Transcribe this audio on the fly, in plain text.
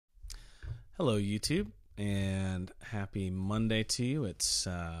Hello, YouTube, and happy Monday to you. It's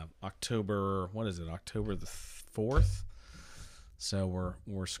October. What is it? October the 4th. So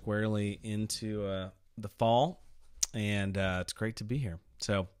we're squarely into the fall, and it's great to be here.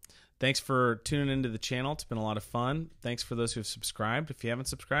 So thanks for tuning into the channel. It's been a lot of fun. Thanks for those who have subscribed. If you haven't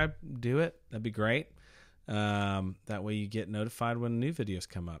subscribed, do it. That'd be great. That way you get notified when new videos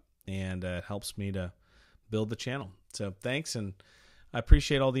come up, and it helps me to build the channel. So thanks, and I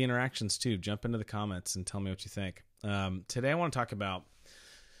appreciate all the interactions too. Jump into the comments and tell me what you think. Today I want to talk about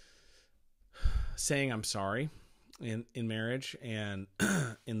saying I'm sorry in marriage and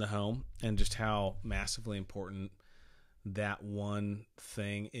in the home, and just how massively important that one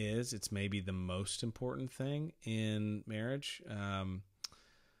thing is. It's maybe the most important thing in marriage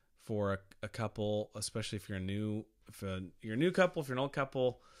for a couple, especially if you're a new couple, if you're an old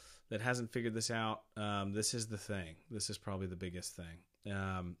couple that hasn't figured this out. This is the thing. This is probably the biggest thing.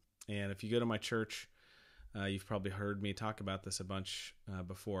 And if you go to my church, you've probably heard me talk about this a bunch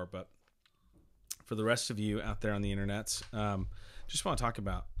before, but for the rest of you out there on the internets, just want to talk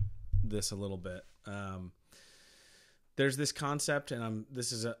about this a little bit. There's this concept, and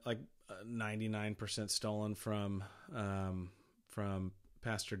this is like 99% stolen from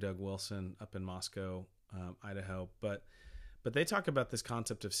Pastor Doug Wilson up in Moscow, Idaho, but they talk about this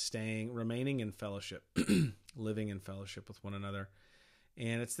concept of remaining in fellowship, living in fellowship with one another.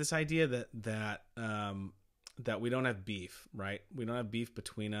 And it's this idea that we don't have beef, right? We don't have beef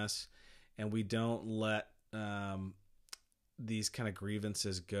between us, and we don't let these kind of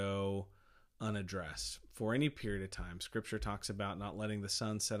grievances go unaddressed for any period of time. Scripture talks about not letting the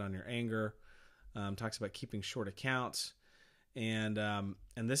sun set on your anger, talks about keeping short accounts. And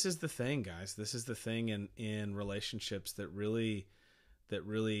this is the thing, guys. This is the thing in relationships that really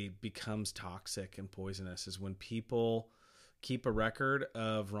becomes toxic and poisonous, is when people keep a record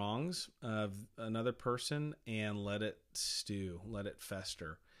of wrongs of another person and let it stew, let it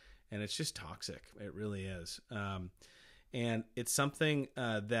fester. And it's just toxic. It really is. And it's something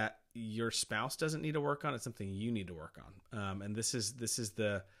that your spouse doesn't need to work on. It's something you need to work on. And this is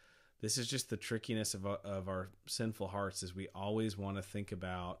just the trickiness of our sinful hearts, is we always want to think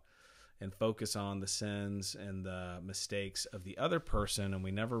about and focus on the sins and the mistakes of the other person, and we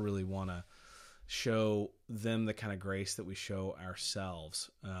never really want to show them the kind of grace that we show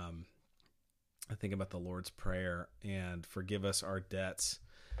ourselves. I think about the Lord's Prayer and forgive us our debts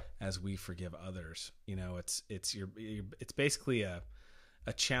as we forgive others. You know, it's basically a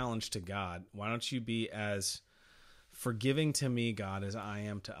challenge to God. Why don't you be as forgiving to me, God, as I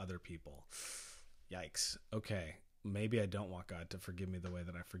am to other people? Yikes. Okay. Maybe I don't want God to forgive me the way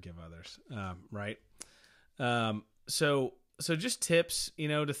that I forgive others. Right. So just tips,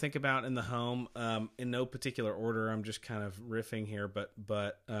 to think about in the home, in no particular order. I'm just kind of riffing here, but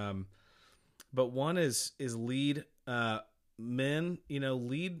one is lead, men,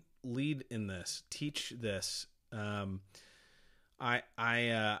 lead in this, teach this.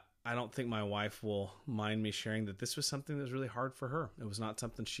 I don't think my wife will mind me sharing that this was something that was really hard for her. It was not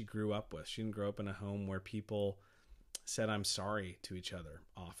something she grew up with. She didn't grow up in a home where people said I'm sorry to each other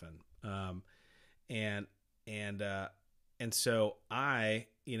often. And so I,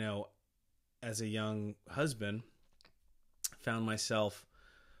 as a young husband, found myself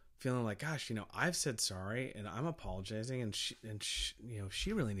feeling like, gosh, I've said sorry and I'm apologizing, and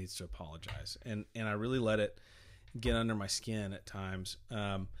she really needs to apologize. And I really let it get under my skin at times.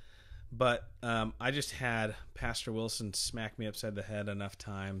 But I just had Pastor Wilson smack me upside the head enough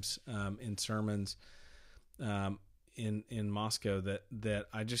times in sermons in Moscow that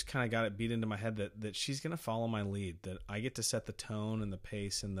I just kind of got it beat into my head that she's going to follow my lead, that I get to set the tone and the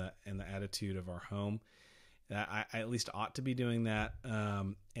pace and the attitude of our home. That I at least ought to be doing that,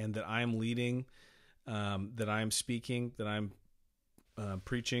 and that I am leading, that I am speaking, that I'm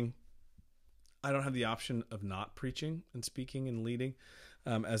preaching. I don't have the option of not preaching and speaking and leading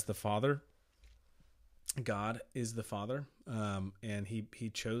as the Father. God is the Father, and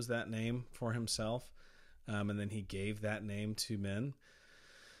he chose that name for himself, and then he gave that name to men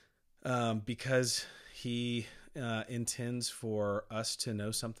because he intends for us to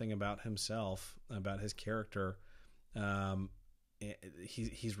know something about himself, about his character.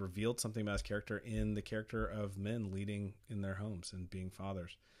 He's revealed something about his character in the character of men leading in their homes and being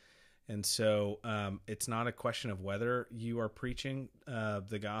fathers. And so it's not a question of whether you are preaching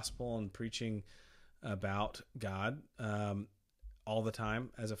the gospel and preaching about God all the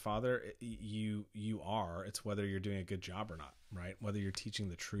time as a father. You are. It's whether you're doing a good job or not, right? Whether you're teaching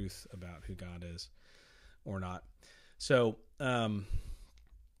the truth about who God is or not. So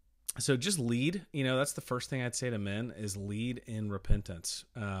just lead. That's the first thing I'd say to men, is lead in repentance.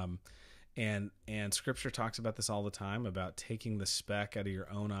 And Scripture talks about this all the time, about taking the speck out of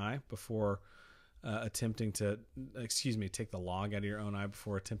your own eye before attempting to, take the log out of your own eye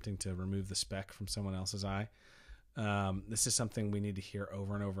before attempting to remove the speck from someone else's eye. This is something we need to hear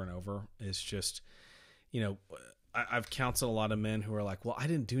over and over and over. It's just, I've counseled a lot of men who are like, well, I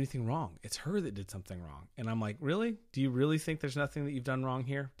didn't do anything wrong. It's her that did something wrong. And I'm like, really? Do you really think there's nothing that you've done wrong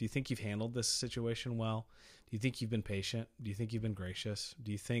here? Do you think you've handled this situation well? Do you think you've been patient? Do you think you've been gracious?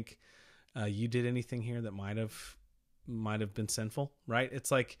 Do you think you did anything here that might have been sinful? Right?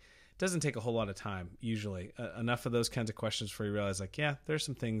 It's like, it doesn't take a whole lot of time usually. Enough of those kinds of questions before you realize, like, yeah, there's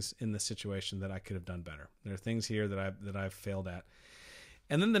some things in this situation that I could have done better. There are things here that I've failed at.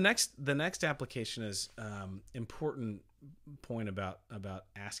 And then the next application is important point about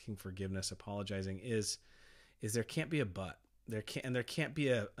asking forgiveness, apologizing is there can't be a but. There can't be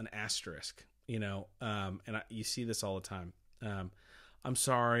an asterisk. You see this all the time. I'm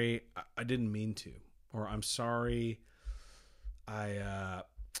sorry, I didn't mean to, or I'm sorry, I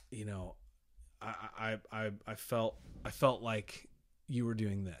felt like you were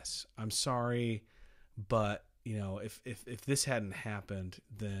doing this. I'm sorry, but if this hadn't happened,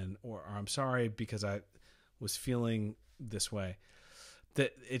 then, or I'm sorry because I was feeling this way.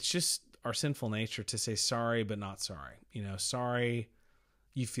 That it's just our sinful nature to say sorry, but not sorry. Sorry,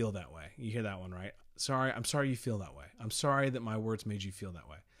 you feel that way. You hear that one, right? Sorry, I'm sorry you feel that way. I'm sorry that my words made you feel that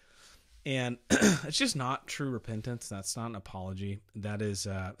way. And it's just not true repentance. That's not an apology.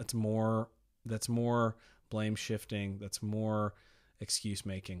 That's more blame shifting. That's more excuse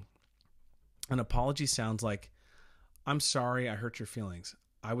making. An apology sounds like, I'm sorry I hurt your feelings.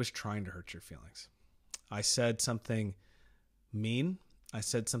 I was trying to hurt your feelings. I said something mean. I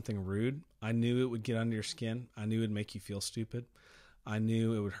said something rude. I knew it would get under your skin. I knew it would make you feel stupid. I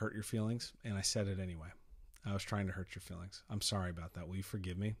knew it would hurt your feelings, and I said it anyway. I was trying to hurt your feelings. I'm sorry about that. Will you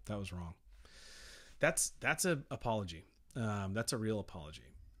forgive me? That was wrong. That's an apology. That's a real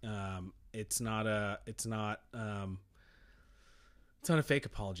apology. It's not a fake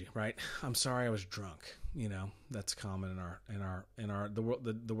apology, right? I'm sorry I was drunk. That's common in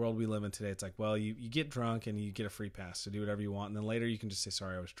the world we live in today. It's like, well, you get drunk and you get a free pass to do whatever you want, and then later you can just say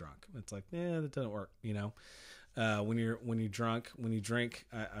sorry I was drunk. It's like, that doesn't work. When you drink,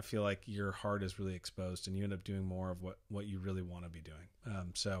 I feel like your heart is really exposed, and you end up doing more of what you really want to be doing.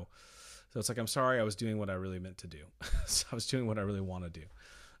 So it's like, I'm sorry I was doing what I really meant to do. So I was doing what I really want to do.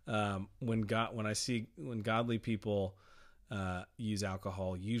 When godly people use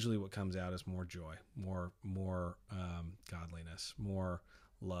alcohol, usually what comes out is more joy, more godliness, more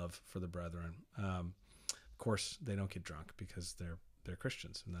love for the brethren. Of course, they don't get drunk because they're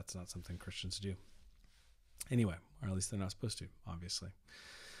Christians, and that's not something Christians do. Anyway, or at least they're not supposed to, obviously.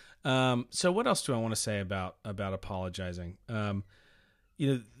 So what else do I want to say about apologizing?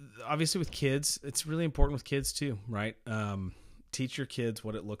 Obviously with kids, it's really important with kids too, right? Teach your kids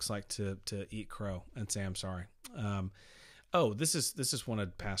what it looks like to eat crow and say, I'm sorry. This is one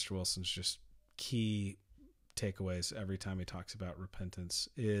of Pastor Wilson's just key takeaways every time he talks about repentance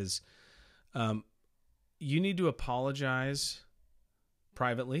is, you need to apologize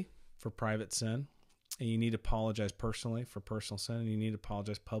privately for private sin. And you need to apologize personally for personal sin, and you need to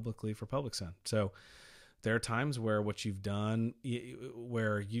apologize publicly for public sin. So there are times where what you've done,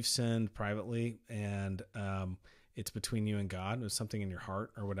 where you've sinned privately, and it's between you and God. There's something in your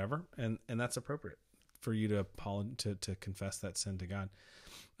heart or whatever, and that's appropriate for you to confess that sin to God.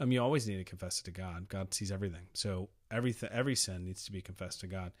 You always need to confess it to God. God sees everything, so every sin needs to be confessed to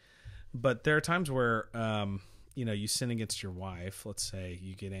God. But there are times where you sin against your wife. Let's say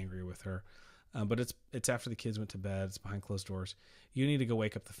you get angry with her. But it's after the kids went to bed. It's behind closed doors. You need to go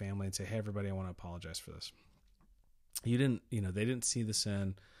wake up the family and say, "Hey, everybody, I want to apologize for this. They didn't see the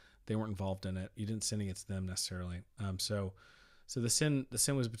sin. They weren't involved in it. You didn't sin against them necessarily. So the sin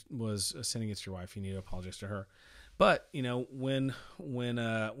was a sin against your wife. You need to apologize to her. But when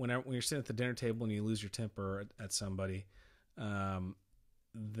you're sitting at the dinner table and you lose your temper at somebody, then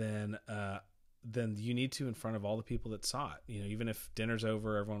you need to, in front of all the people that saw it. Even if dinner's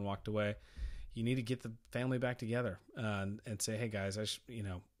over, everyone walked away, you need to get the family back together and say, hey guys, I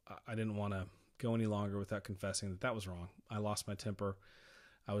didn't want to go any longer without confessing that was wrong. I lost my temper.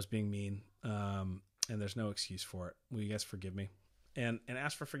 I was being mean. And there's no excuse for it. Will you guys forgive me? And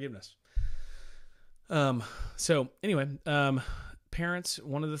ask for forgiveness. So anyway, parents,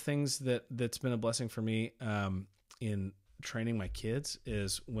 one of the things that's been a blessing for me, in training my kids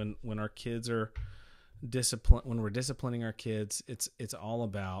is when our kids are when we're disciplining our kids, it's all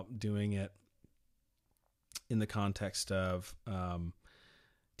about doing it in the context of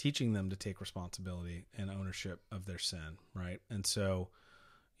teaching them to take responsibility and ownership of their sin, right? And so,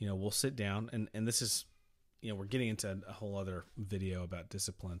 we'll sit down, and this is, we're getting into a whole other video about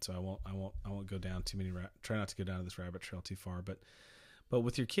discipline, so I won't go down too many. Try not to go down this rabbit trail too far, but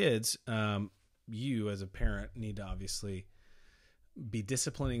with your kids, you as a parent need to obviously be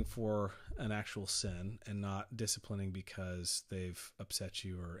disciplining for an actual sin and not disciplining because they've upset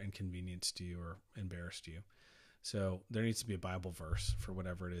you or inconvenienced you or embarrassed you. So there needs to be a Bible verse for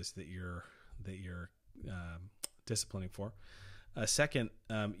whatever it is that you're disciplining for. Second,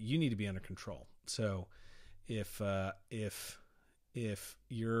 you need to be under control. So if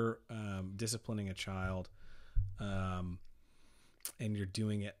you're disciplining a child, and you're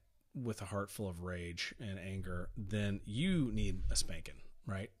doing it with a heart full of rage and anger, then you need a spanking,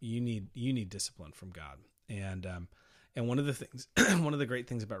 right? You need discipline from God. And one of the things, one of the great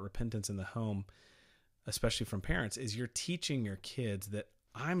things about repentance in the home, especially from parents, is you're teaching your kids that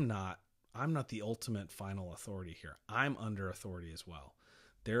I'm not the ultimate final authority here. I'm under authority as well.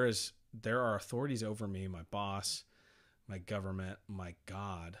 There are authorities over me, my boss, my government, my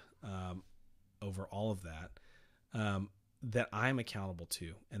God, over all of that, that I'm accountable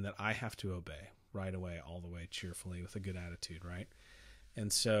to, and that I have to obey right away, all the way, cheerfully, with a good attitude, right?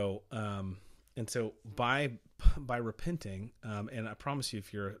 And so by repenting, and I promise you,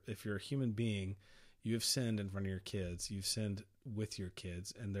 if you're a human being, you have sinned in front of your kids, you've sinned with your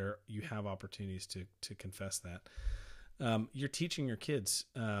kids, and you have opportunities to confess that. You're teaching your kids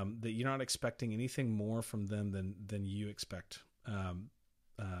that you're not expecting anything more from them than you expect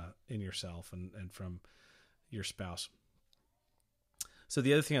in yourself and from your spouse. So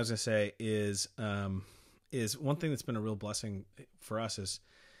the other thing I was going to say is one thing that's been a real blessing for us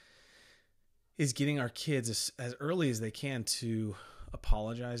is getting our kids as early as they can to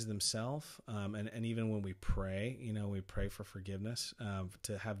apologize themselves, and even when we pray, we pray for forgiveness,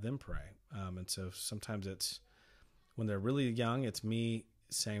 to have them pray. And so sometimes it's, when they're really young, it's me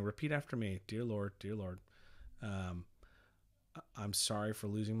saying, repeat after me, dear Lord, I'm sorry for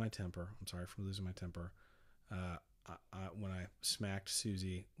losing my temper. When I smacked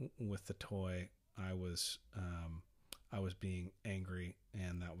Susie with the toy, I was being angry,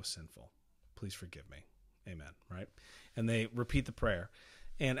 and that was sinful. Please forgive me. Amen. Right. And they repeat the prayer.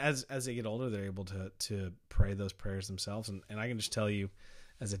 And as they get older, they're able to pray those prayers themselves. And I can just tell you,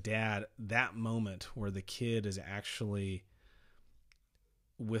 as a dad, that moment where the kid is actually,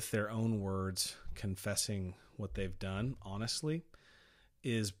 with their own words, confessing what they've done honestly,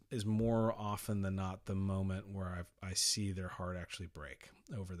 is more often than not the moment where I see their heart actually break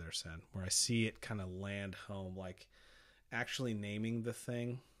over their sin, where I see it kind of land home, like actually naming the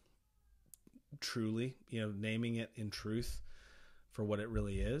thing truly, naming it in truth for what it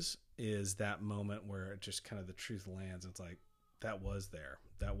really is that moment where it just kind of, the truth lands. It's like, that was there,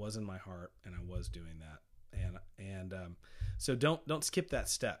 that was in my heart, and I was doing that. And so don't skip that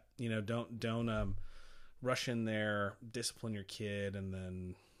step. Don't rush in there, discipline your kid, and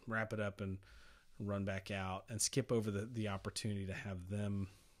then wrap it up and run back out, and skip over the opportunity to have them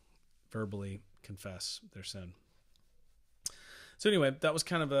verbally confess their sin. So anyway, that was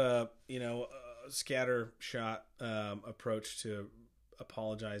kind of a scatter shot approach to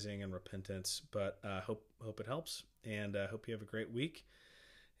apologizing and repentance, but hope it helps, and hope you have a great week,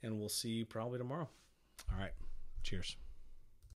 and we'll see you probably tomorrow. All right, cheers.